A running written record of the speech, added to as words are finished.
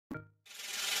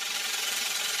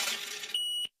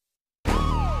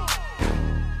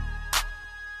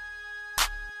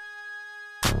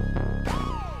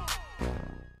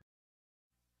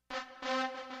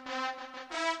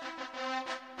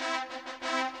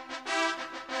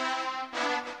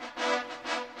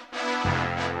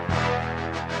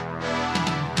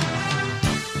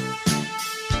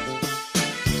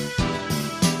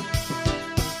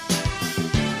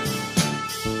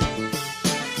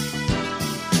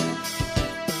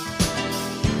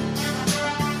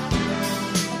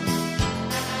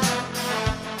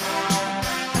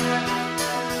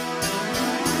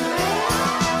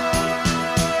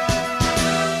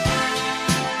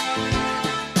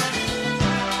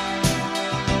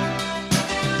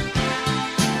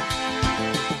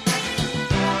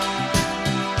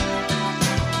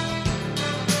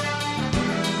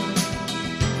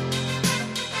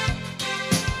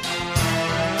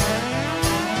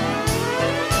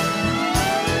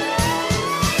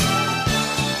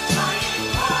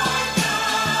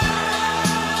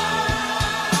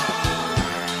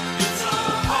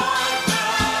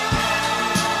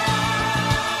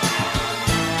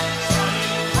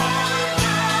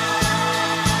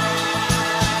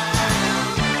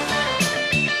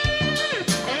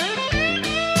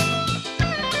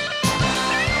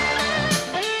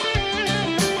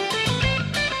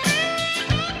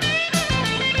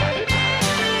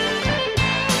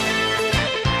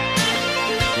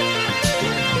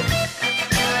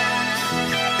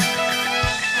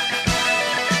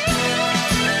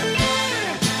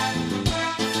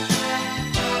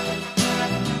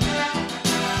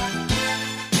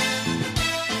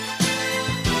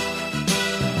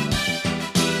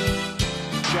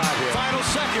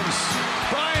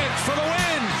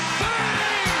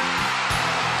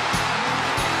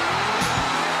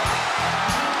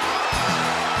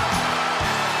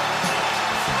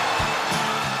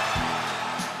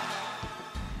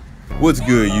What's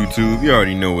good, YouTube? You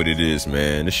already know what it is,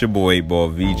 man. It's your boy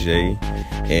 8Ball VJ,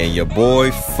 and your boy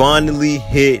finally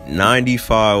hit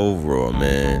 95 overall,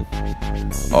 man.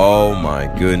 Oh my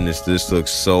goodness, this took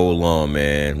so long,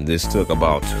 man. This took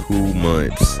about 2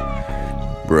 months,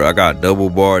 bro. I got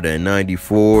double barred at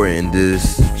 94, and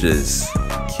this just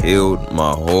killed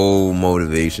my whole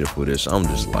motivation for this. I'm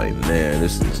just like, man,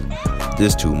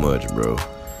 this too much, bro.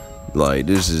 Like,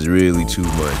 this is really too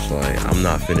much. Like, I'm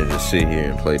not finna just sit here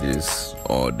and play this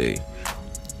all day.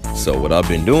 So what I've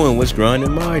been doing was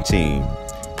grinding my team,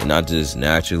 and I just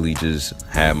naturally just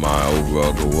had my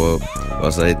overall go up.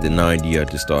 Once I hit the 90, I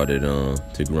just started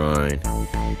to grind,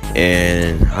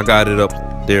 and I got it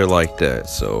up there like that.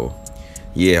 So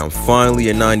yeah, I'm finally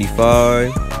at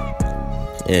 95,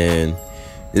 and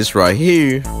this right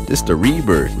here, this the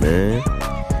Rebirth, man.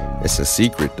 It's a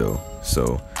secret though,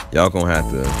 so y'all gonna have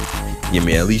to give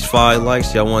me at least 5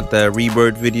 likes. Y'all want that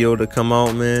Rebirth video to come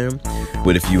out, man.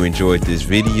 But if you enjoyed this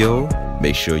video,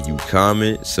 make sure you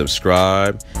comment,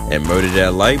 subscribe, and murder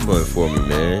that like button for me,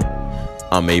 man.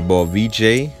 I'm 8Ball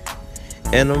VJ,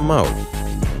 and I'm out.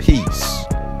 Peace.